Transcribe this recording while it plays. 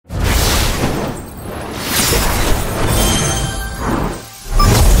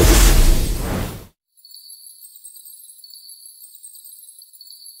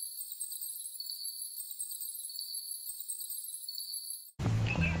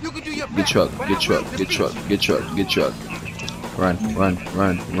You can do your Get best, truck, but get I truck, will get defeat truck, you. get truck, get truck. Run, run,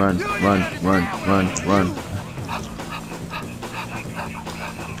 run, run, run, run, run, run.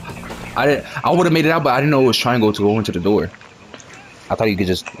 I would have made it out, but I didn't know it was triangle to go into the door. I thought you could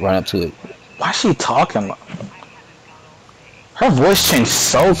just run up to it. Why is she talking? Her voice changed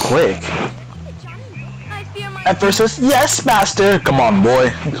so quick. At first it's, yes, master. Come on, boy.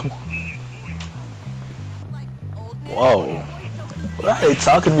 Come on. Whoa. Why are they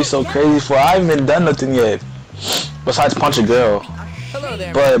talking to me so crazy for? I haven't even done nothing yet. Besides punch a girl. Hello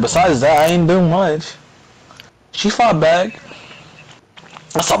there. But besides that, I ain't doing much. She fought back.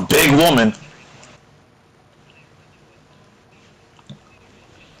 That's a big woman.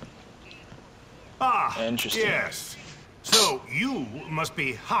 Ah, Interesting. yes. So you must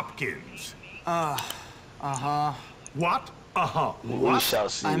be Hopkins. Uh-huh. What? Uh-huh. We What? shall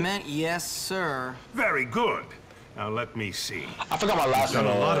see. I meant yes, sir. Very good. Now let me see. I forgot my last Done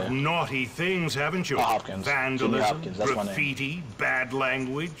name. a lot of naughty things, haven't you? Hopkins. Jimmy Vandalism, Hopkins, that's my name. graffiti, bad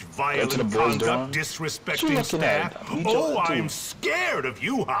language, to the violent boys' dorm. conduct, What you disrespecting looking staff. at? You Oh, joking, I'm too. scared of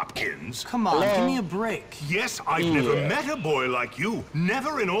you, Hopkins. Come on, Hello? give me a break. Yes, I've never Yeah. met a boy like you.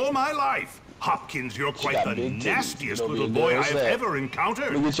 Never in all my life. Hopkins, you're quite got the big titties. nastiest Don't be little boy I embarrassed have that. ever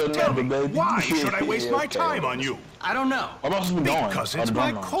encountered. Look at your Tell me, number, baby. why should I waste Yeah, my okay. time on you? I don't know. Where else we going? Because Oh, it's the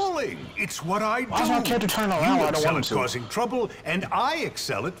my Broncos. calling. It's what I do. Why is my character turning around when I You don't excel want at him to? causing trouble, and I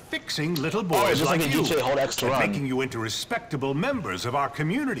excel at fixing little boys just like like in you. GTA, hold X to and run. making you into respectable members of our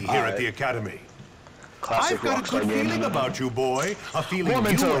community here at Alright. the Academy. Classic I've got a Rockstar good feeling game. about you, boy. A feeling you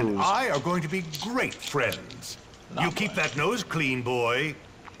Mementos. and I are going to be great friends. You keep that nose clean, boy,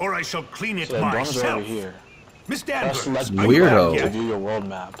 or I shall clean it So the Broncos are over myself. here. Miss Press Danvers, select are you back Weirdo. yet? to view your world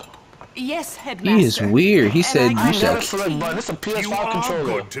map. Yes, Headmaster. He is weird. He And said I you I shall. never select button. It's a You PS5 are controller.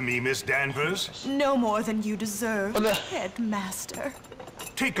 good to me, Miss Danvers. No more than you deserve, What the- Headmaster.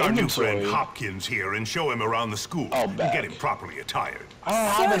 Take our new friend Inventory. Hopkins here and show him around the school. Oh, and back. get him properly attired. I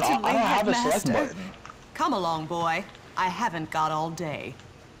don't Certainly, have a select Headmaster. button. Come along, boy. I haven't got all day.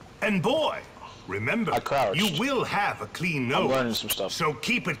 And boy, remember, I crouched. you will have a clean nose. I'm learning some stuff. So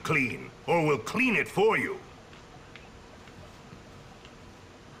keep it clean, or we'll clean it for you.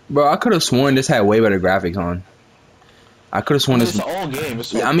 Bro, I could have sworn this had way better graphics on. I could have sworn It's this. an old game.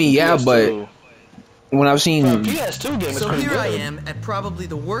 It's I mean, yeah, PS2. When I've For a seen PS2 game, it's So pretty here good. I am at probably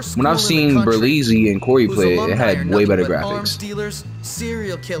the worst when school I've in seen the country, Berlizzi and Corey whose play, it alumni are had way nothing better but arms graphics. dealers,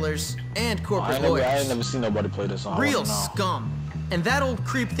 serial killers, and I corporate ain't, never, I ain't lawyers. never seen nobody play this on. Real I don't know. scum. And that old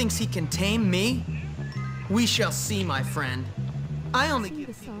creep thinks he can tame me? We shall see, my friend. I only give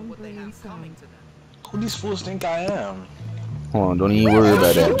people what they have coming to them. Who these fools think I am? Hold on, don't even worry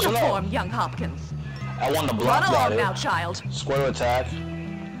about that. Uniform, young Hopkins. I won the Run block, got along it. now, child. Square attack.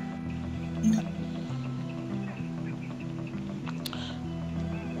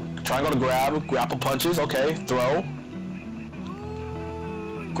 Triangle to grab, grapple punches, okay, throw.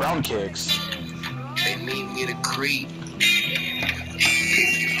 Ground kicks. They need me to creep.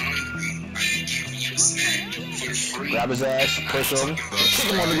 Grab his ass, push him, kick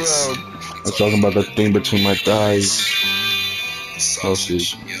him on the ground. I'm talking about the thing between my thighs.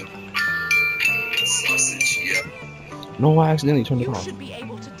 Sausage. Yep. Sausage, yep. No, I accidentally turned it You on. should be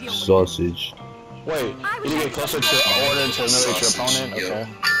able to deal with Sausage. Wait, you need to get closer to order to eliminate your opponent? Okay.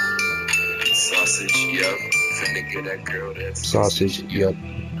 Sausage, yep. Finna get that girl that Sausage. Yep.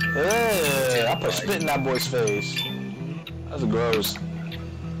 Hey, I put spit in that boy's face. That's gross.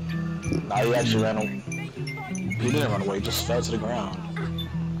 Nah, he actually ran away. He didn't run away, he just fell to the ground.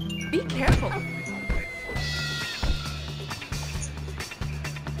 Be careful.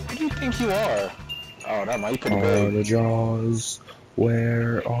 Who do you think you are? Oh, that might be pretty Are big. the jaws?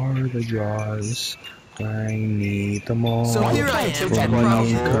 Where are the jaws? I need them all. So here I am at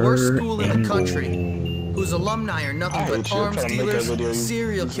probably the worst school in the and country, gold. whose alumni are nothing I but hate you. I'm arms trying to make that dealers, video, you-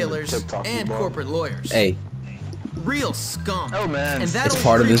 serial you killers, TikTok, and bro. corporate lawyers. Hey, Real scum. Oh, man. And that It's old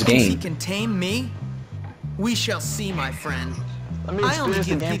part of creep this thinks game. He can tame me? We shall see, my friend. Let me I only experience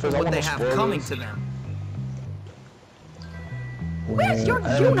the give game people first. I what want they no have spoilers. coming to them. Where's your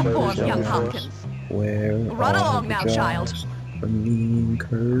uniform, young Hopkins? where Run are along the now, jaws? child. Running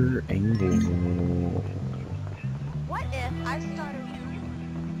Kurt Angle. What if I started...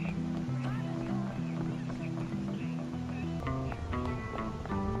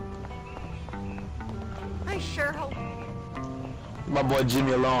 I sure hope... My boy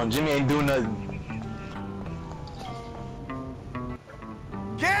Jimmy alone. Jimmy ain't doing nothing.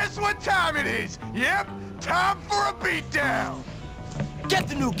 Guess what time it is? Yep, time for a beatdown. Get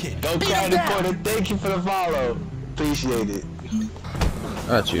the new kid. Go Beat him Candy down. Porter, thank you for the follow. Appreciate it.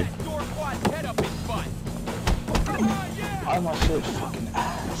 Got you. Why is my shit fucking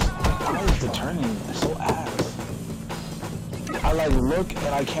ass? Why is the turning so ass? I like look and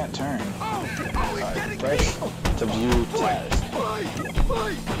I can't turn. Alright, press to view task.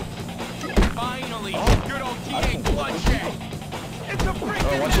 Finally, good old TA bloodshed. It's a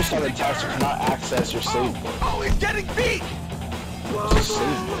freaking. Once you start a task, you cannot access your save book. Oh, he's getting beat. What's a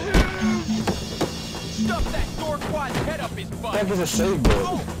save book? Stuff that Dorquad's head up his butt. Heck is a save book?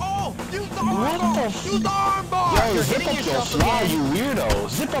 Oh, use the What arm bar. the f- Use the arm bar. Yo, zip up your fly, you weirdo.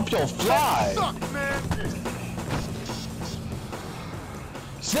 Zip up your fly. Suck, man.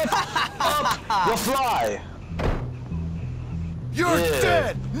 Zip up your fly. You're Yeah.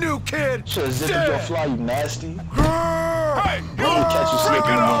 dead, new kid. Should've zipped up your fly, you nasty. Hey, Let me catch you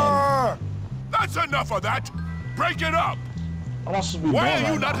slipping again. That's enough of that. Break it up. I'm not supposed to be Why born are you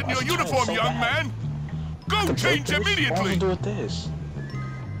right not now. in your I'm trying uniform, so young bad. man? Go To change break this? What am I immediately. supposed to do with this?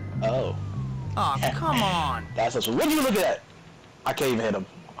 Oh. Oh, come on. That's what you looking at? I can't even hit him.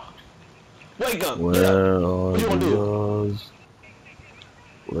 Wake up! Where Get up. are What you the gonna do? jaws?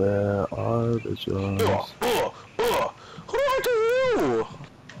 Where are the jaws? Who are you?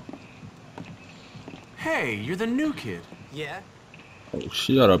 Hey, you're the new kid. Yeah? Oh,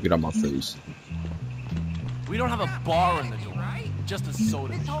 shut up, get out my face. We don't have a bar in the door, just a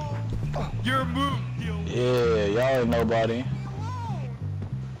soda machine. Your move, yo. Yeah, y'all ain't nobody.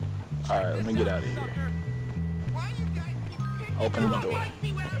 Alright, let me get out of here. Open the door.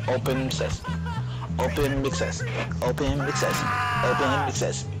 Open sesame. Open sesame. Open sesame. Open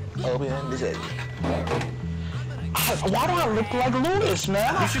sesame. Open sesame. Why do I look like Lewis,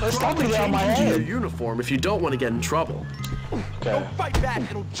 man? You should It's probably not out my change into your head. uniform if you don't want to get in trouble. Okay. Don't fight back.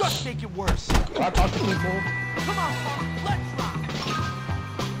 It'll just make it worse. Can I talk to people? Come on, let's rock.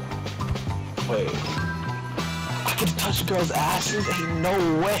 Wait. I can touch girls' asses? Ain't no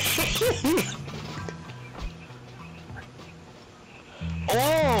way.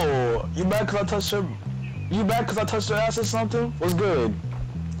 Oh, you mad cause I touched her? You mad cause I touched her ass or something? What's good?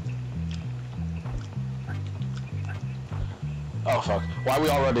 Oh fuck. Why we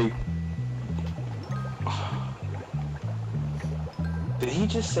already? Did he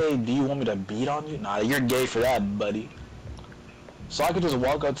just say, do you want me to beat on you? Nah, you're gay for that, buddy. So I could just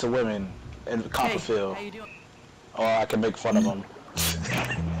walk up to women and cop a feel. How you doing? Or I can make fun of them.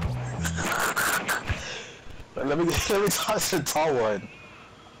 let me touch the tall one.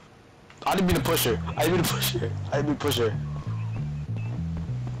 I didn't mean to push her. I didn't mean to push her. I didn't mean to push her.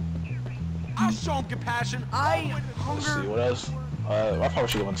 I'll show him compassion. Let's see, what else? I probably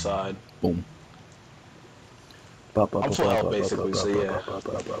should go inside. Boom. I'm full health basically, so yeah.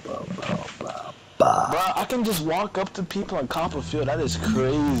 Bruh, I can just walk up to people and cop a field. That is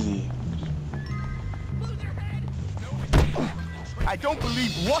crazy. I don't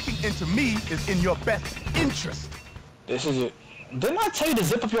believe walking into me is in your best interest. This is it. Didn't I tell you to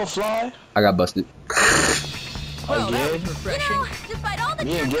zip up your fly? I got busted. Well, that was Again? refreshing. Despite all the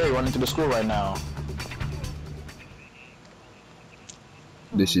Me and Gary running through the school right now.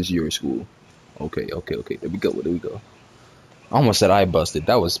 This is your school. Okay. There we go. I almost said I busted.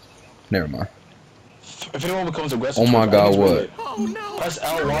 That was... Never mind. If anyone becomes aggressive, Oh my god, what? Oh, no. Press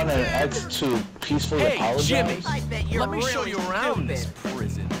L1 and X to peacefully Hey, apologize. Jimmy, I bet you're let me show really you around this stupid.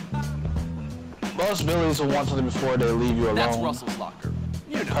 prison. Most Billies will want something before they leave you alone. That's Russell's locker.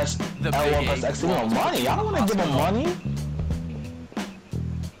 You know, Press the L1, big press X. eight Give him money. I don't want to give him money.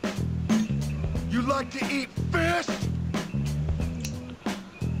 You like to eat fish?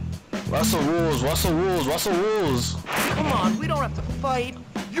 Russell rules. Come on, we don't have to fight.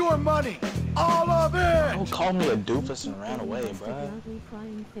 Your money, all of it. Don't call me a doofus and ran away, bruh.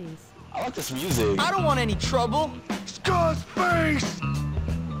 I like this music. I don't want any trouble. Scar's face.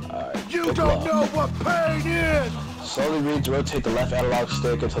 Alright, You good don't luck. know what pain is. Slowly reach, rotate the left analog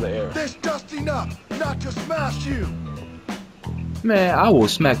stick into the air. There's just enough not to smash you. Man, I will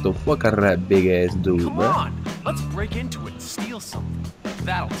smack the fuck out of that big ass dude, Come bro. on, let's break into it and steal something.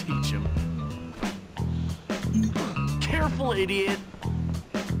 That'll teach him. Careful, idiot.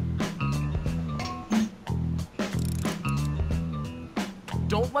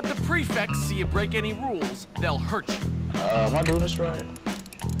 Don't let the prefects see you break any rules. They'll hurt you. Am I doing this right?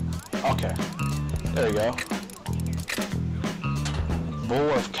 Okay. There you go.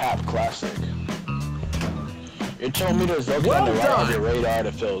 Bullworth Cap Classic. Your chill meter is located on the right of your radar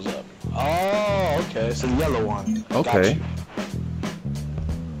that fills up. Oh, okay. It's the yellow one. Okay. Got you.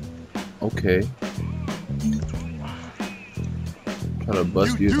 Okay. Try to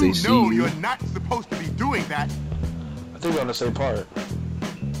bust you You if do they see know you. you're not supposed to be doing that. I think we're on the same part.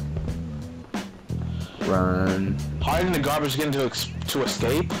 Run. Hiding in the garbage getting to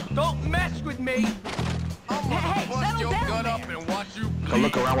escape? Don't mess with me. Oh my Go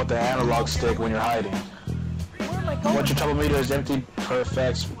look around with the analog stick when you're hiding. Once your trouble meter is empty,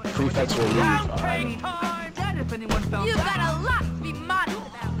 prefects will leave. Alright. You got a lot to be modest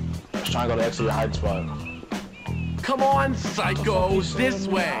about. Just trying to go to exit your hiding spot. Come on, psycho, this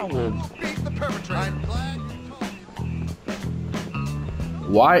way.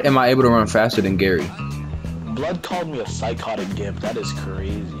 Why am I able to run faster than Gary? Blood called me a psychotic gimp. That is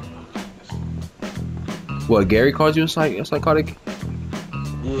crazy. What, Gary called you a psychotic?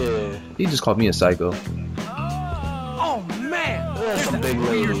 Yeah. He just called me a psycho. Oh man, That's a big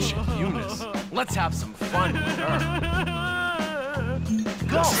weird lady. chick, Eunice. Let's have some fun with her.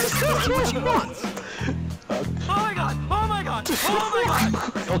 Go, let's see what she wants. Oh my god! Oh my god! Oh my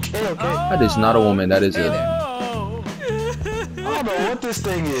god! Okay. That is not a woman. That is a. I don't know what this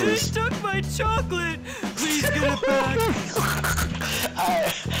thing is. Took my chocolate! Please get it back!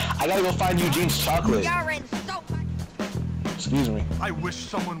 I gotta go find Eugene's chocolate. You're in so much. Excuse me. I wish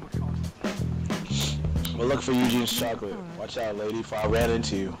someone would call. We'll look for Eugene's chocolate. Watch out, lady, if I ran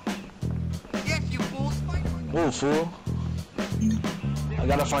into you. Yes, you fool! Whoa, fool. I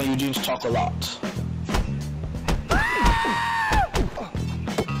gotta find Eugene's chocolate.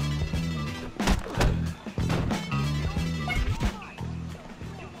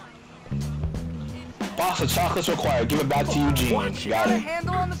 Box of chocolates required. Give it back to Eugene. Got it.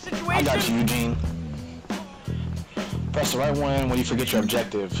 Handle on the situation. I got you, Eugene. Press the right one when you forget your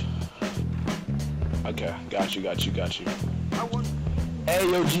objective. Okay, got you.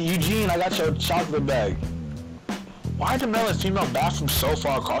 Hey, Eugene, I got your chocolate bag. Why are the male and female bathrooms so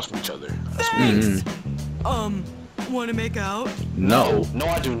far across from each other? Thanks. Wanna make out? No. No,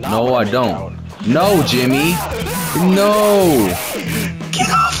 I do not. No, wanna I make don't. out. No, Jimmy. No. Get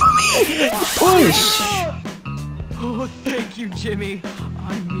off of me. Push. Oh, thank you, Jimmy.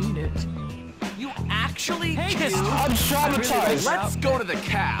 I mean it. You actually kissed her. I'm traumatized. Let's go to the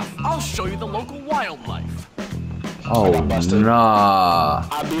calf. I'll show you the local wildlife. Oh, got busted. nah.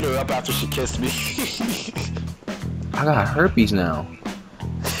 I beat her up after she kissed me. I got herpes now.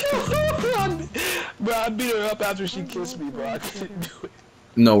 Bro, I beat her up after she kissed me, bro. I couldn't do it.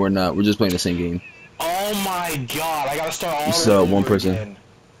 No, we're not. We're just playing the same game. Oh my god, I gotta start all It's, the way over one person. again.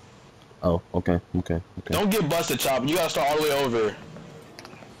 Oh, okay. Don't get busted, Chop. You gotta start all the way over.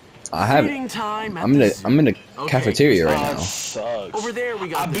 I have it. Feeding time at I'm in the Okay. cafeteria right That now. sucks. Over there we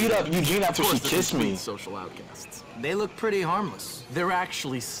got I beat up Eugene after Of she course, the kissed me. complete social outcasts. They look pretty harmless. They're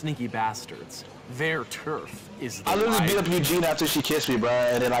actually sneaky bastards. Their turf is the I literally beat riot. up Eugene after she kissed me, bro,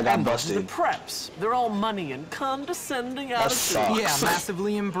 and then I got And those are the busted. preps. They're all money and condescending That attitudes. sucks. Yeah,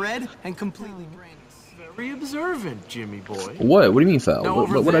 massively inbred and completely brainless. Very observant, Jimmy boy. What? What do you mean foul? Now What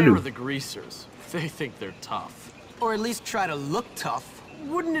over I there do? are the greasers. They think they're tough. Or at least try to look tough.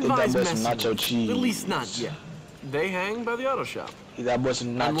 Wouldn't That advise was messing nacho with. cheese. At least not yet. They hang by the auto shop. That was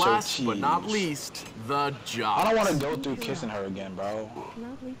nacho And last cheese. but not least, the job. I don't want to go through kissing her again, bro.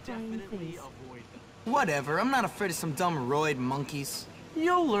 Whatever, I'm not afraid of some dumb roid monkeys.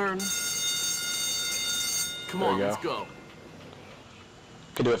 You'll learn. Come There on, you let's go.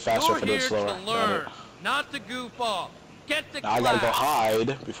 Could do it faster if I do it slower. Got it. not to goof off. Get the Now I gotta go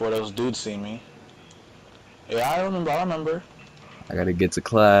hide before those dudes see me. Yeah, I remember. I gotta get to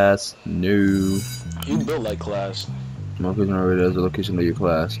class. No. You built like class. Location already has the location of your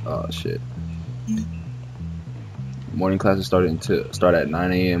class. Oh shit. Morning classes start at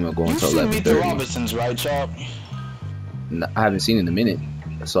 9 a.m. and go You until see Meet the 11:30. Robinsons, right, Chop? I haven't seen in a minute,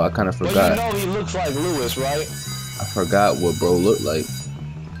 so I kind of But forgot. you know he looks like Lewis, right? I forgot what bro looked like.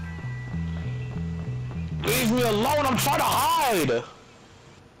 Leave me alone, I'm trying to hide!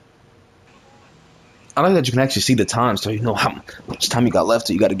 I like that you can actually see the time, so you know how much time you got left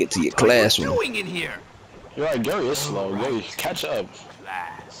till you got to get to your classroom. doing in here? You're right, Gary is slow. Gary, catch up.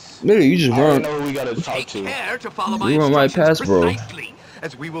 Literally, you just I already run. know who we gotta talk Take to. care to follow my You run right instructions past, bro. precisely,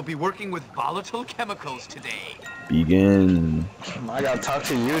 as we will be working with volatile chemicals today. Begin. I gotta talk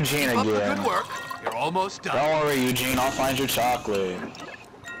to Eugene Keep up the again. good work. You're almost done. Don't worry, Eugene, I'll find your chocolate.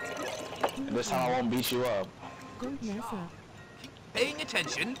 And this time I won't beat you up. Paying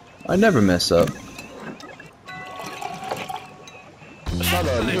attention. Oh, I never mess up. Shut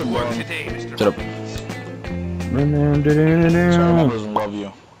up, you're Good work wrong. today, Mr. Shut up. Sorry, mom doesn't love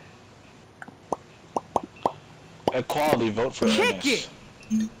you. Equality, vote for Ernest.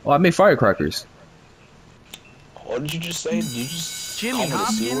 Oh, I made firecrackers. What did you just say? Did you just Jimmy call me the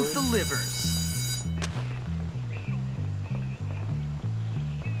C Hopkins word? delivers.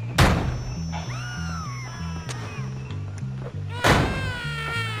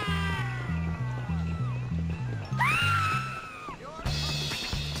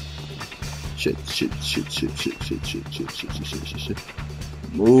 Shit.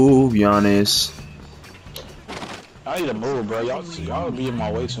 Move, Giannis. I need to move, bro. Y'all be in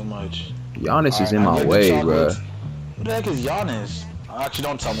my way too much. Giannis is in my way, bro. Who the heck is Giannis? Actually,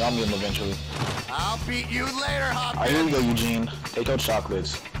 don't tell me. I'll meet him eventually. I'll beat you later, Hopkins. Alright, here we go, Eugene. Take your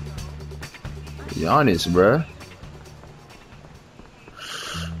chocolates. Giannis, bruh.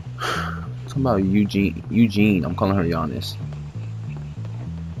 Talking about Eugene. I'm calling her Giannis.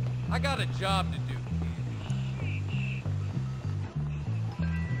 I got a job to do.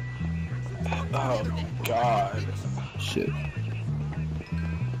 Oh, God. Shit.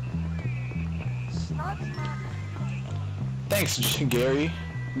 Thanks, Gary.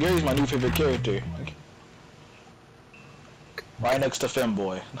 Gary's my new favorite character. Right next to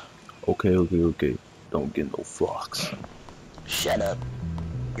Femboy. Okay. Don't get no flocks. Shut up.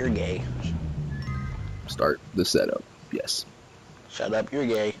 You're gay. Start the setup. Yes. Shut up. You're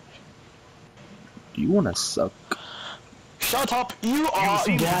gay. Do you wanna suck? Shut up. You You are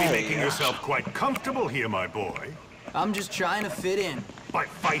seem to be gay. making yourself quite comfortable here, my boy. I'm just trying to fit in. By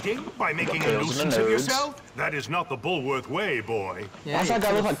fighting? By making Okay, a those are the nuisance of nerds. yourself? That is not the Bullworth way, boy. Yeah, Why's you that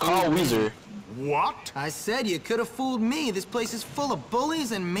guy look could've like Carl fooled me. Weezer? What? I said you could have fooled me. This place is full of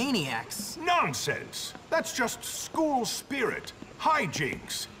bullies and maniacs. Nonsense. That's just school spirit.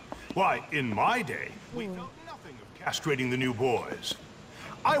 Hijinks. Why, in my day, we felt nothing of castrating the new boys.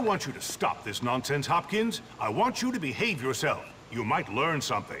 I want you to stop this nonsense, Hopkins. I want you to behave yourself. You might learn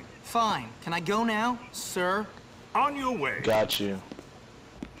something. Fine. Can I go now, sir? On your way. Got you.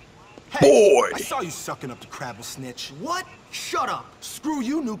 Hey, I saw you sucking up to Crabble Snitch. What? Shut up. Screw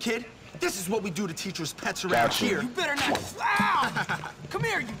you, new kid. This is what we do to teachers' pets around Gotcha. here. You better not. Ow! Come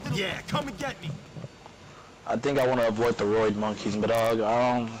here, you little... Yeah, come and get me. I think I want to avoid the roid monkeys, but I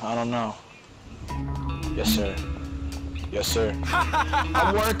don't know. Yes, sir. Yes, sir.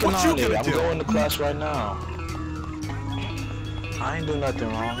 I'm working What you on it. gonna I'm do? going to class right now. I ain't doing nothing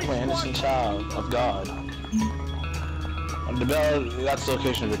wrong. I'm an innocent child of God. The bell, that's the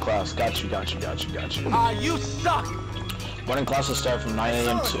location of the class. Got you. You suck. Morning classes start from 9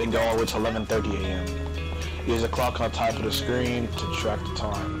 a.m. and go all the way to 11:30 a.m. Use a clock on top of the screen to track the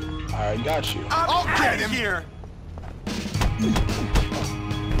time. Alright, got you. I'll get him here.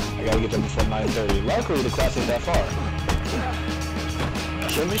 I gotta get there before 9:30. Luckily, the class ain't that far.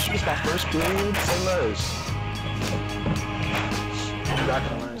 Chemistry is my first period. Say less. I'm back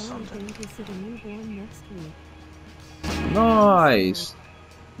to learn something. Nice.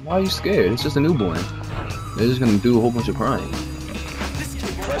 Why are you scared? It's just a newborn. They're just gonna do a whole bunch of crying.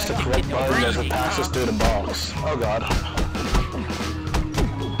 Press the correct button as it passes through the box. Oh god.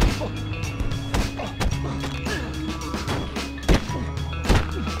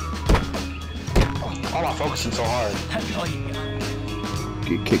 Why am I focusing so hard?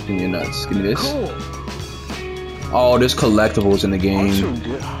 Get kicked in your nuts. Give me this. Oh, there's collectibles in the I'm game.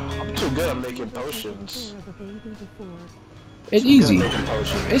 too good at making potions. It's easy. Making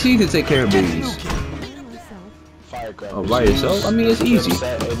potions. It's easy to take care of babies. Firecrackers. Oh, by yourself? I mean, it's easy.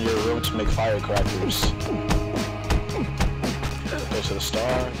 Set in your room to make firecrackers. Go to the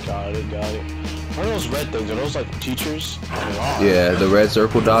star. Got it. What are those red things? Are those like teachers? Yeah, the red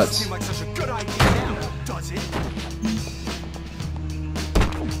circle dots. Seems like such a good idea now, does it?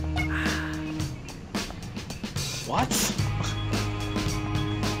 What?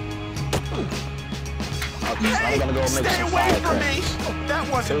 Okay, so I'm gonna go make Stay some away from me. firecrackers. That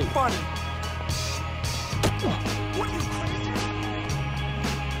wasn't Okay. funny. What you crazy?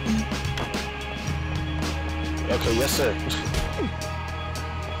 Okay, yes sir.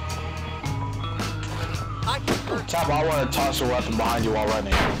 Tap, I want to toss a weapon behind you while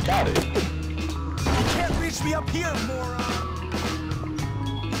running. Got it. You can't reach me up here, moron.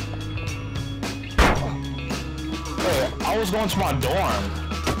 Hey, I was going to my dorm.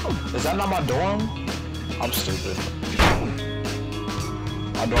 Is that not my dorm? I'm stupid.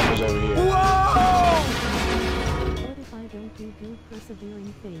 My dorm is over here.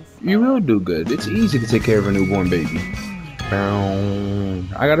 You will do good. It's easy to take care of a newborn baby.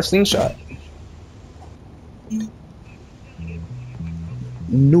 I got a slingshot.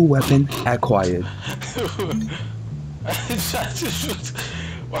 New weapon acquired. Where am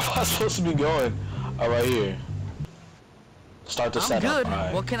I supposed to be going? Oh, right here. Start the setup. good.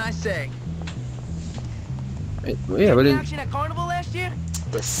 Right. What can I say? Yeah, but Action at Carnival last year?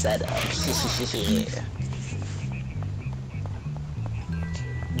 The setup.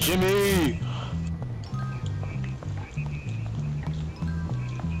 Jimmy!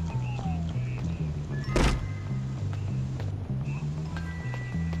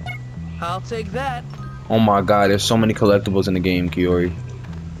 I'll take that. oh my god, there's so many collectibles in the game, Kiori.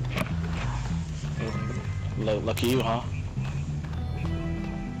 lucky you, huh?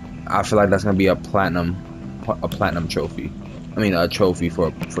 I feel like that's gonna be a platinum trophy. I mean, a trophy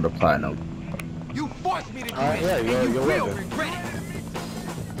for the platinum. You forced me to do Alright, it, yeah, and you're you will welcome. regret it.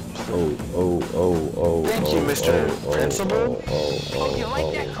 Oh. Thank you, Mr. Principal. Oh, you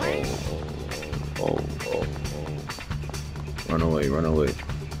like that crank? Run away.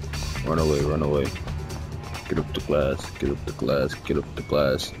 Get up the glass.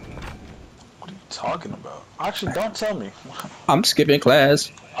 What are you talking about? Actually, don't tell me. I'm skipping class.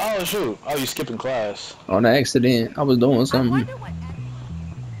 Oh, shoot. Oh, you skipping class. On accident. I was doing something.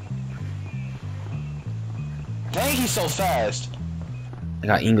 Dang, he's so fast. I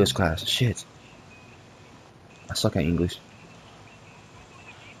got English class. Shit. I suck at English.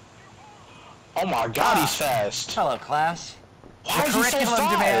 Oh my god, he's fast. Hello, class. Why the is he so curriculum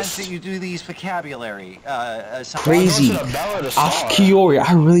fast? demands that you do these vocabulary. Crazy. Off Kiori,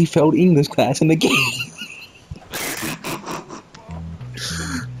 I really failed English class in the game.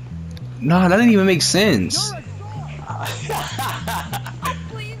 Nah, that didn't even make sense.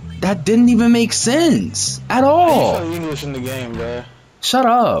 That didn't even make sense at all. You failed English in the game, bro. Shut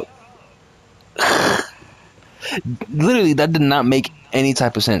up. Literally, that did not make any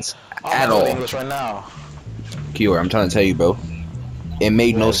type of sense at all. English right now. Kiori, I'm trying to tell you, bro. It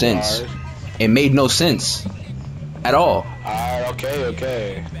made no sense. It made no sense at all. Alright,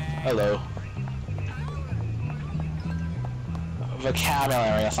 okay. Hello.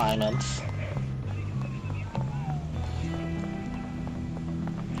 Vocabulary assignments.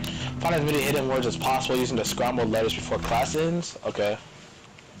 Find as many hidden words as possible using the scrambled letters before class ends. Okay.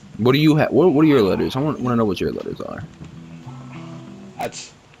 What do you have? What are your letters? I want to know what your letters are.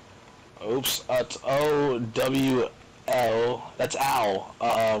 That's. Oops. That's O-W-L. That's owl.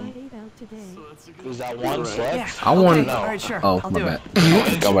 Is that one select? Yeah. I want. All right, sure. Oh, I'll my do bad.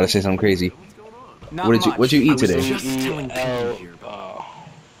 it. I'm about to say something crazy. What'd you eat today?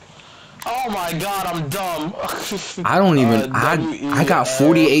 Oh my god, I'm dumb. I don't even. I got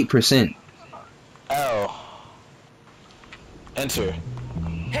 48%. L. Enter.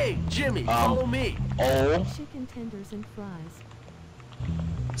 Hey, Jimmy, follow me. O. Chicken tenders and fries.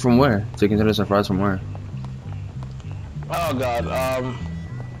 From where? Chicken tenders and fries from where? Oh god, I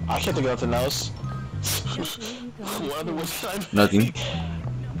can't think of nothing else. What other words should I make? Nothing.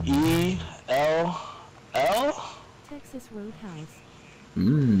 E-L-L? Texas Roadhouse.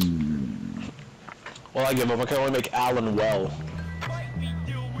 Well, I give up. I can only make Alan well.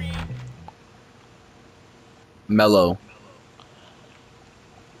 Mellow.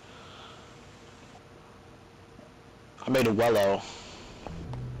 I made a wello.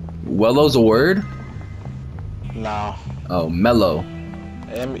 Wellow's a word? No. Oh, mellow.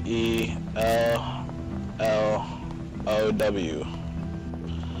 M-E-L-L-O-W.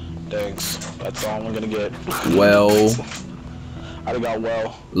 Thanks. That's all I'm gonna get. Well. I got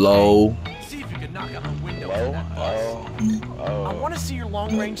well. Low. See if you can knock out the window. Low. I want to see your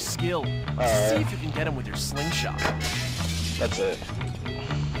long-range skill. See if you can get him with your slingshot. That's it.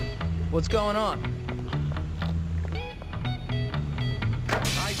 What's going on?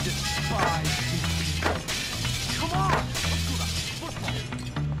 I despise these people. Come on, let's do the football.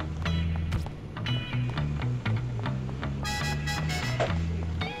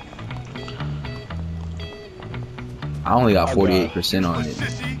 I only got 48% on it.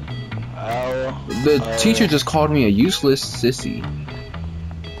 The teacher just called me a useless sissy.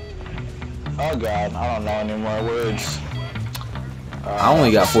 Oh god, I don't know any more words. I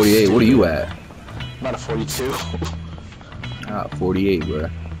only got 48. What are you at? I'm at a 42. I got 48, bro.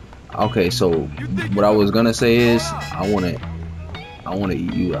 Okay, so what I was gonna say is I wanna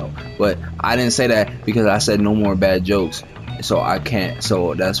eat you out, but I didn't say that because I said no more bad jokes, so I can't.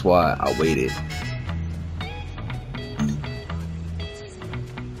 So that's why I waited.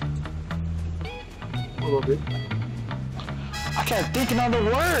 I can't think of other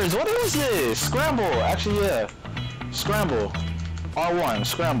words. What is this? Scramble. Actually, yeah. Scramble. R1.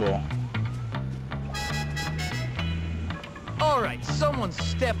 Scramble. All right, someone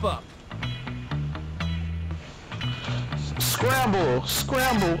step up. Scramble.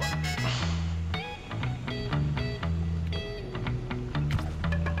 Scramble.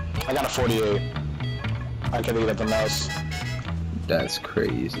 I got a 48. I can't think of nothing else. That's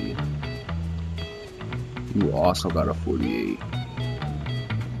crazy. You also got a 48.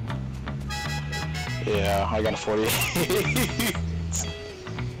 Yeah, I got a 48.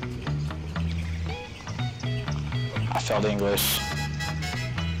 I failed English.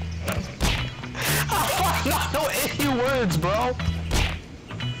 I don't know any words, bro.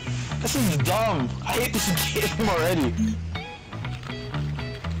 This is dumb. I hate this game already.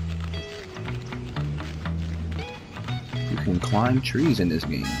 You can climb trees in this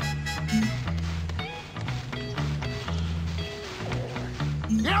game.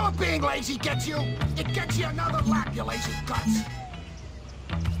 You know what being lazy gets you? It gets you another lap, you lazy guts.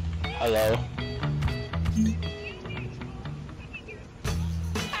 Hello.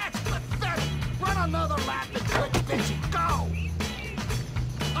 That's pathetic. Run another lap and quit bitching. Go.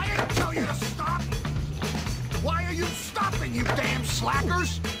 I didn't tell you to stop. Why are you stopping, you damn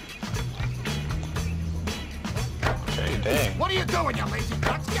slackers? Okay, dang. What are you doing, you lazy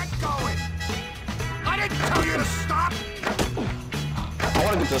guts? Get going. I didn't tell you to stop. I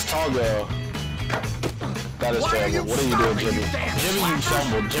want to get this tall girl. That is terrible. What are you doing, Jimmy? Jimmy, you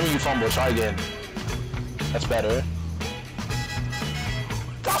fumbled. Jimmy, you fumbled. Try again. That's better.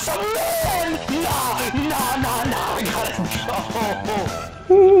 That's a man! No! I gotta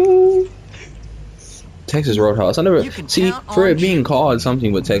go. Texas Roadhouse. I never see for it being called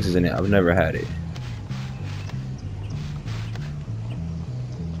something with Texas in it. I've never had it.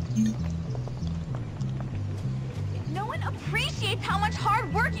 No one appreciates how much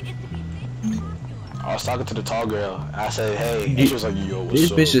hard work it is to be this popular. I was talking to the tall girl. I said, hey. And she was like, yo, what's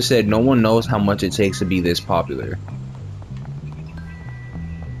This up? bitch just said no one knows how much it takes to be this popular.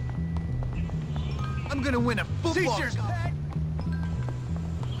 I'm gonna win a football.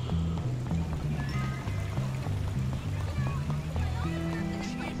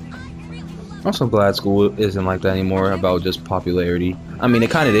 I'm so glad school isn't like that anymore about just popularity. I mean, it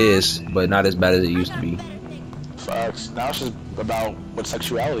kind of is, but not as bad as it used to be. Facts. Now it's just about what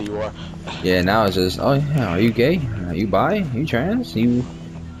sexuality you are. Yeah, now it's just, oh yeah, are you gay? Are you bi? Are you trans? You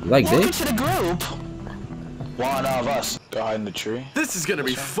like Welcome this? to the group. One of us. Go hide in the tree. This is gonna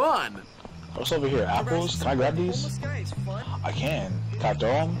be fun. What's over here? Apples? Can I grab these? I can. Can I throw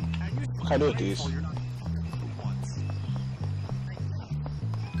them? What can I do with these?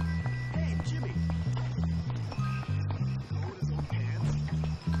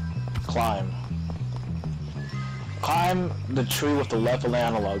 Climb. Climb the tree with the left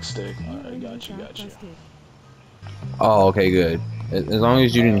analog stick. Alright, got you. Oh, okay, good. As long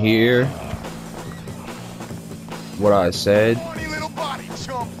as you didn't hear what I said. Little body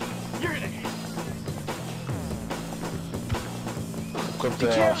chump. You're gonna Equip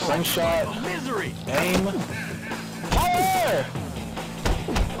the slingshot. misery. Aim. Fire!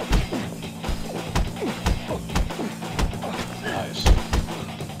 Nice.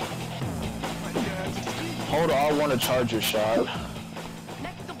 Hold R1 to charge your shot.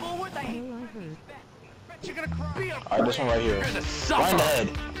 Alright, this one right here. Right in the head.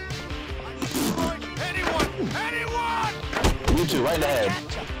 Anyone! You two, right in the head.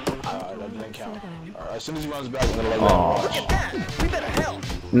 Alright, that didn't count. Alright, as soon as he runs back, I'm gonna let him watch. Look at that! We better help!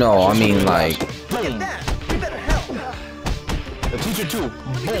 No, I mean like. Look at that! We better help! The teacher too.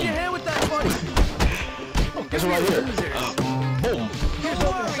 Get your Boom. hand with that, buddy! This one right here. Boom.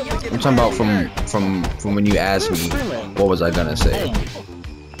 I'm talking about from when you asked me what was I gonna say.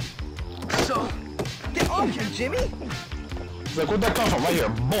 So, get off here, Jimmy! It's like, where'd that come from? Right here.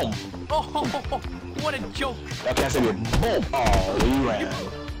 Boom. Oh, what a joke! Y'all can't see me. Boom. Oh, you ran.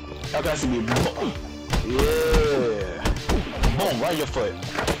 Y'all can't see me. Boom. Yeah. Boom. Right in your foot.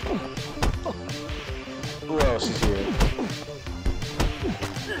 Who else is here?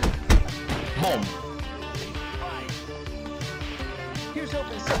 Boom. Here's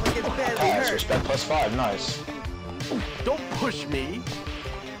hoping someone gets badly Pass. hurt. Respect +5. Nice. Don't push me.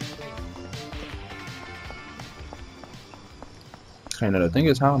 Okay, now the thing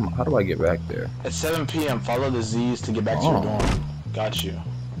is, how do I get back there? At 7 p.m., follow the Z's to get back to your dorm. Got you.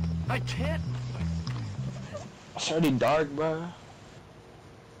 I can't. It's already dark, bruh.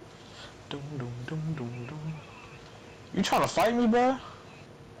 You trying to fight me, bruh?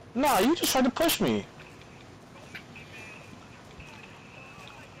 Nah, you just tried to push me.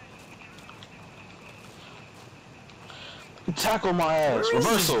 Tackle my ass. Where is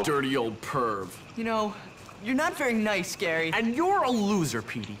Reversal. this dirty old perv? You know, you're not very nice, Gary. And you're a loser,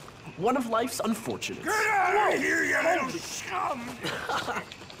 Petey. One of life's unfortunates. Get out of here, you little scum!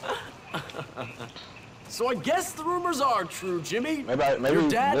 So I guess the rumors are true, Jimmy. Maybe Your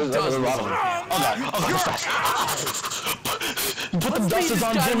dad there's does a lot of listen. them. Put the dusters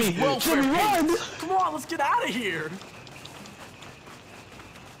on Jimmy. Jimmy, run! Come on, let's get out of here.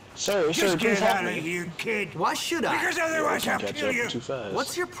 Sir, Just please get help out of me. here, kid. Why should I? Because otherwise I'll Catch kill up you. too fast.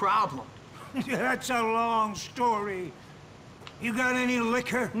 What's your problem? That's a long story. You got any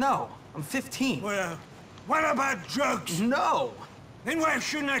liquor? No, I'm 15. Well, what about drugs? No! Then why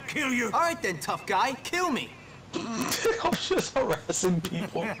shouldn't I kill you? Alright then, tough guy, kill me! I'm just harassing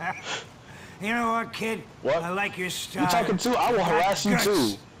people. You know what, kid? What? I like your style. You talking too? I will harass you Guts.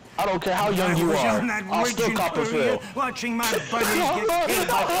 too. I don't care how young you are. I'll still cop a feel. Watching my buddies get killed by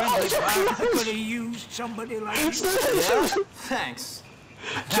friendly fire. I could have used somebody like you. Yeah? Thanks.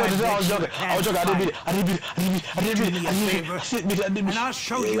 I was joking. I didn't beat it. And I'll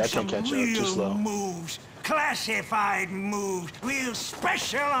show you some real moves. Classified moves. Real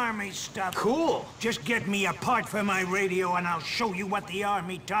special army stuff. Cool. Just get me a part for my radio and I'll show you what the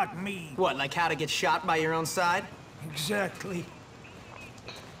army taught me. What, like how to get shot by your own side? Exactly.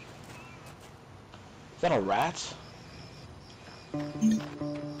 Is that a rat? I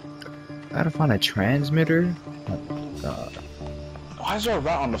gotta find a transmitter. Oh god. Why is there a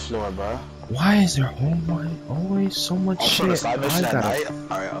rat on the floor, bro? Why is there always so much shit? Side mission at night.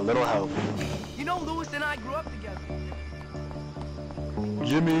 Alright, a little help. You know, Louis and I grew up together.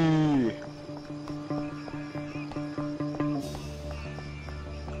 Jimmy!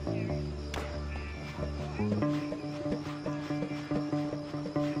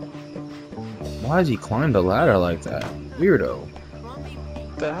 Why does he climb the ladder like that? Weirdo.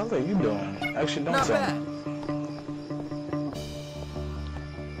 What the hell are you doing? Actually, don't tell me.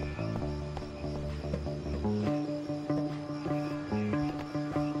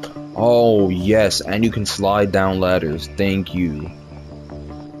 Oh yes, and you can slide down ladders. Thank you.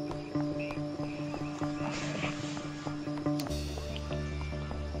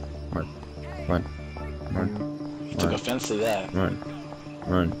 Run. Took offense to that. Run.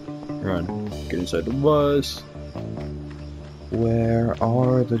 Get inside the bus. Where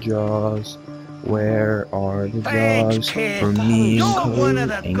are the jaws? Where are the jaws for me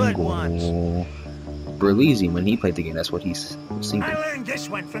and Kurt Angle? Berlizzi, when he played the game, that's what he's singing. I learned this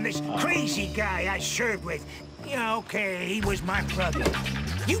one from this crazy guy I served with. Yeah, okay, he was my brother.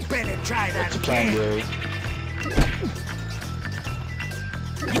 You better try that again.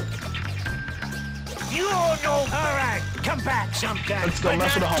 You all know. All right, come back sometime. Let's go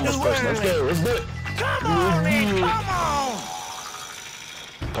mess with the homeless person. Let's do it. Come on, man, come on.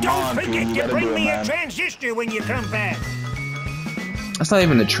 Don't forget to bring me a transistor when you come back. That's not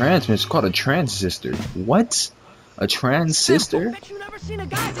even a transmitter, it's called a transistor. What? A transistor? I bet you never seen a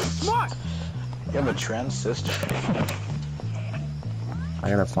guy this smart. You have a transistor? I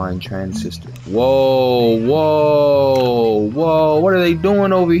gotta find transistor. Whoa, what are they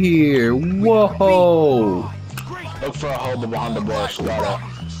doing over here? Whoa! Look for a hole behind the bush. Got it.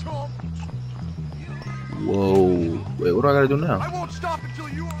 Whoa. Wait, what do I gotta do now? I won't stop until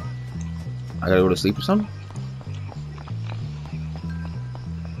you are. I gotta go to sleep or something?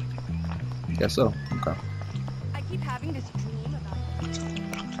 Guess so. Okay. I keep having this dream about...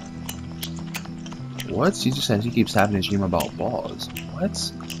 What? She just said she keeps having a dream about balls. What?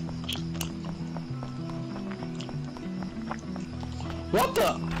 What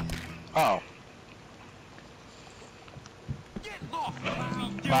the? Oh.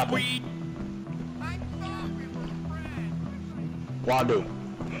 Poppy. Wadu.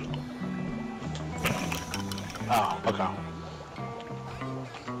 Oh, okay.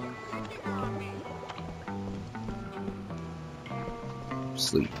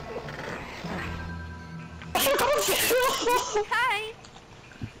 Sleep. Hi.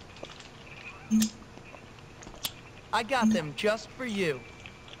 I got them just for you.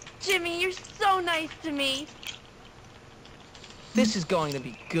 Jimmy, you're so nice to me. This is going to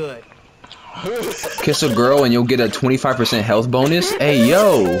be good. Kiss a girl and you'll get a 25% health bonus? Hey,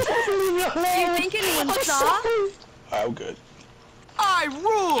 yo! Do you think anyone saw? I'm good. I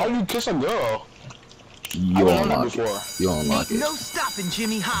rule! How do you kiss a girl? You unlock it. You unlock it. No stopping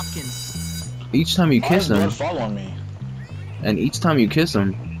Jimmy Hopkins. Each time you kiss him, following me? And each time you kiss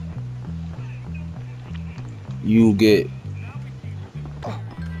him, you get.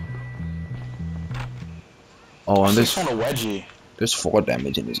 Oh, and there's 4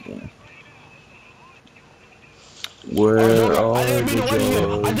 damage in this game. Where are the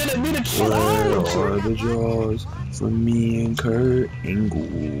jaws? Where are the jaws for me and Kurt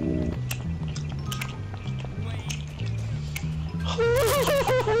Angle?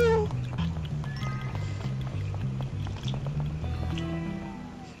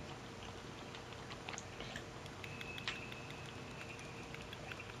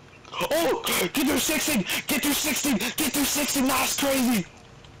 Oh! Get through 16! Get through 16! Get through 16! That's crazy!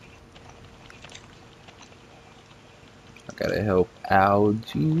 I gotta help Algie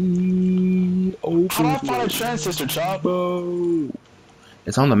open. How do I find a transistor, Chop?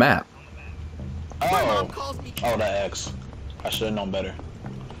 It's on the map. Oh. Oh, that X. I should have known better.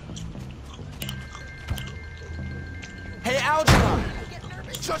 Hey, Algernon!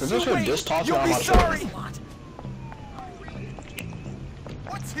 Is this your diss talk? You'll be sorry!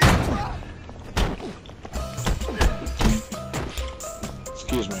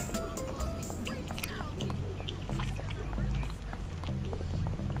 Excuse me.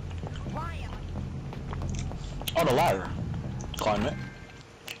 Oh, the ladder. Climb it.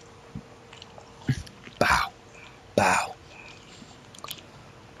 Bow. Bow.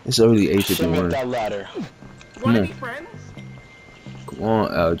 It's already 8:51. Shimmy that ladder. Come on. Come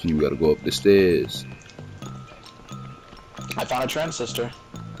on, Algie. We gotta go up the stairs. I found a transistor.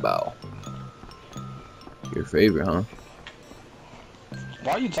 Bow. Your favorite, huh?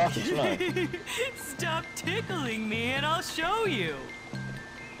 Why are you talking to me? Stop tickling me and I'll show you.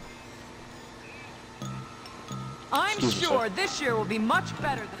 I'm sure this year will be much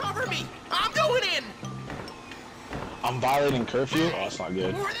better than— Cover me! I'm going in! I'm violating curfew? Oh, that's not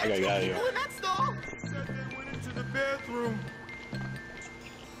good. I gotta get out of here. In that stall? Said they went into the bathroom.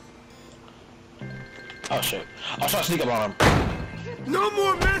 Oh shit. I was trying to sneak up on him. No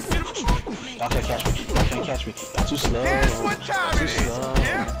more messing! Y'all can't catch me. Y'all can't catch me. Y'all too slow. Here's what time it is!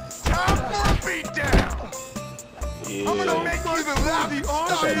 Yeah? Time for a beatdown! Yeah. I'm gonna make you the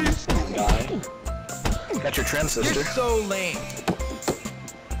loudest guy. Got your transistor. You're so lame.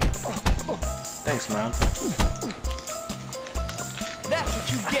 Thanks, man. That's what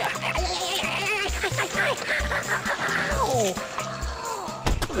you get.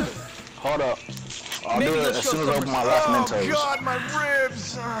 Hold up. I'll do it as soon as I open my last Mentos. Oh God, my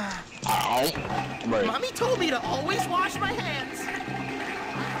ribs. Right. Mommy told me to always wash my hands.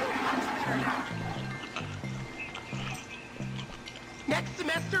 Next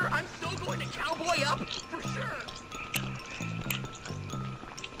semester, I'm still going to Cowboy Up for sure.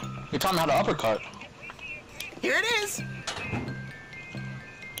 You taught me how to uppercut. Here it is.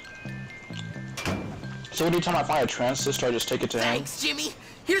 So what do you tell me if I find a transistor, I just take it to him? Thanks, Jimmy.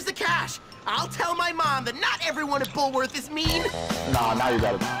 Here's the cash. I'll tell my mom that not everyone at Bullworth is mean. Nah, now you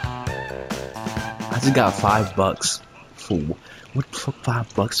got it. I just got $5 for what the fuck?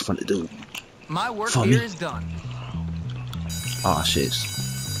 $5 for the dude. My work For here me. is done. Oh shit.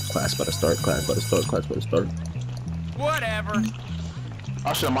 Class about to start. Class about to start. Class about to start. Whatever.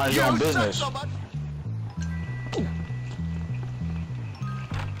 I should mind your own business.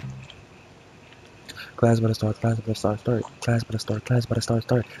 Class about to start. Class about to start. Start. Class about to start. Class about to start.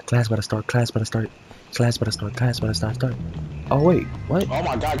 Start. Class about to start. Class about to start. Class about to start. Class about to start. Start. Oh wait. What? Oh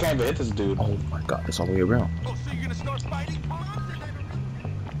my god, I can't even hit this dude. Oh my god. It's all the way around. Oh, so you're gonna start fighting?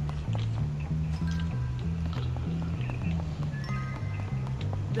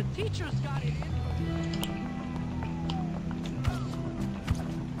 The teacher's got it in.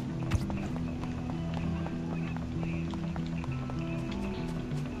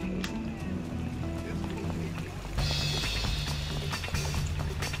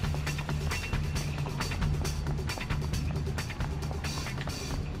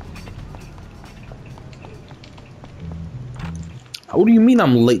 What do you mean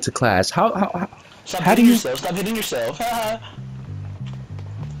I'm late to class? How Stop how do hitting you? yourself. Stop hitting yourself.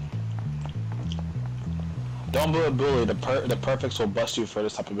 Don't be a bully. The perfects will bust you for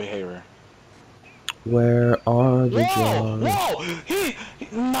this type of behavior. Where are the Whoa! drugs?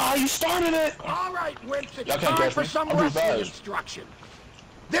 Whoa! Nah, you started it. All right, Wince, it's Y'all can't time catch for me. some I'm too wrestling fast. instruction.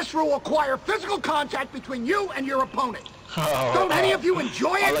 This will require physical contact between you and your opponent. Don't any of you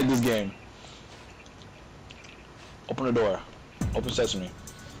enjoy it? I like this game. Open the door. Open sesame.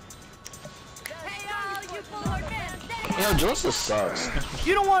 Yo, Joseph sucks.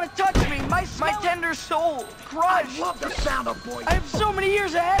 You don't want to touch me. My tender soul crushed. I love the sound of voice. I have so many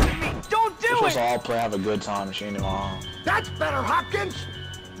years ahead of me. Don't do We're supposed it. to all play, have a good time. She ain't even on. That's better, Hopkins.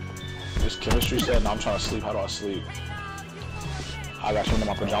 This chemistry set. Now I'm trying to sleep. How do I sleep? I got you in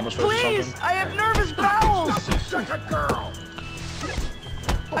my pajamas first or Please, something? I have nervous bowels. Such a girl.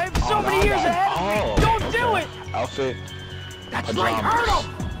 I have so many years ahead of me. Don't do it. Outfit. That's pajamas. right, hurt him.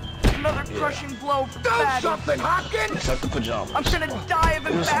 Another crushing blow for Do Fatty. something, Hopkins. Except the pajamas. I'm gonna die of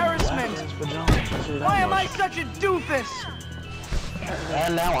embarrassment. Pajamas. Why am I such a doofus?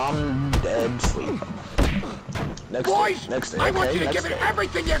 And now I'm dead sleep. Next Boys, day. Next day. I want okay, you to next give it day.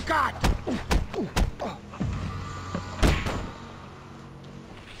 everything you got.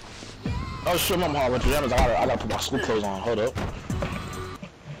 Oh shit, I'm hard with pajamas. I gotta put my school clothes on. Hold up.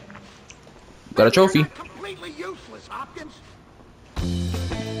 Got a trophy. Completely useless, Hopkins.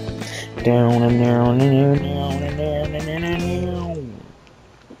 Down and down and down and down and down and down.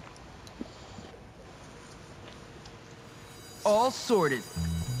 All sorted.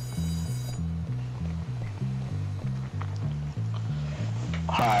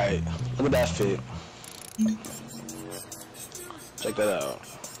 Alright, look at that fit. Check that out.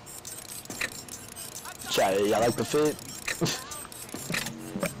 Chat, y'all like the fit?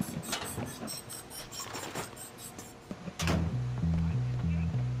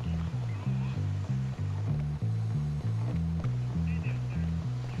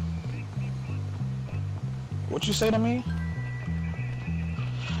 What you say to me?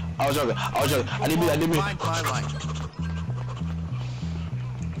 I was joking. I was joking. I didn't mean.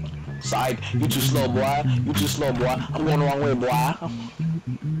 Side, you too slow, boy. You too slow, boy. I'm going the wrong way, boy.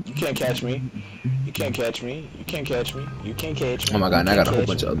 You can't catch me. You can't catch me. You can't catch me. You can't catch me. Oh my god, and I got a whole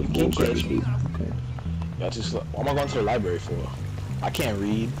bunch of other bull crap. Y'all too slow. What am I going to the library for? I can't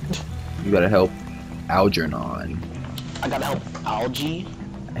read. You gotta help Algernon. I gotta help Algie?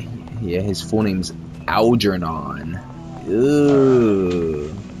 Yeah, his full name's Algernon.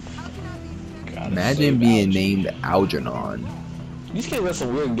 Ugh. Imagine being named Algernon. These kids got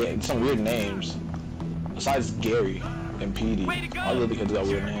some weird names. Besides Gary and Petey. All the other kids got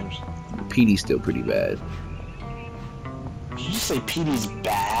weird names. Petey's still pretty bad. Did you just say Petey's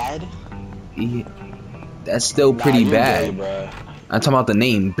bad? Yeah, that's still pretty bad. Gay, I'm talking about the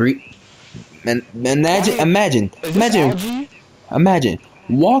name. Imagine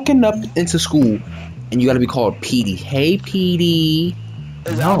walking up into school and you gotta be called Petey. Hey, Petey.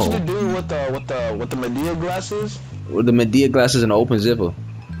 Is that what you do with the Medea glasses? With the Medea glasses and the open zipper.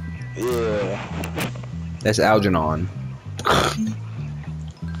 Yeah. That's Algernon.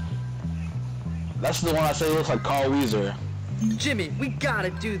 That's the one I say looks like Carl Weezer. Jimmy, we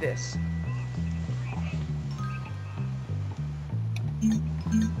gotta do this.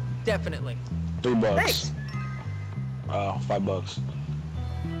 Definitely. $3. Thanks. Oh, $5.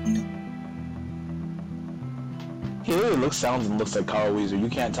 He really sounds and looks like Carl Weezer. You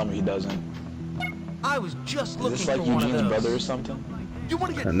can't tell me he doesn't. I was just looking Is this like for one of Eugene's those. brother or something? You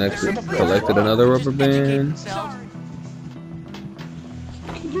want to get Collected another rubber band.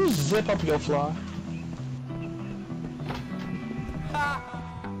 Can you zip up your fly?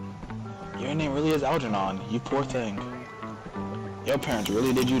 Your name really is Algernon. You poor thing. Your parents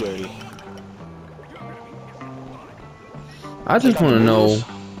really did you dirty. I just want to know.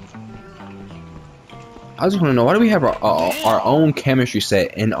 Why do we have our own chemistry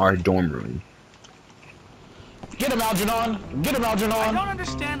set in our dorm room? Get him, Algernon! Get him, Algernon! I don't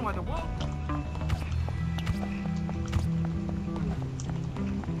understand why the world...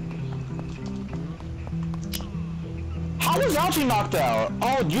 How was Algie knocked out?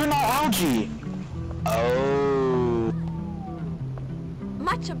 Oh, you're not Algie! Oh...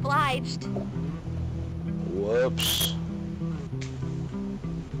 Much obliged. Whoops.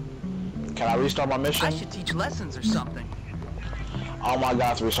 Can I restart my mission? I should teach lessons or something. Oh my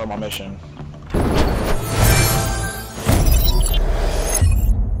god, to restart my mission.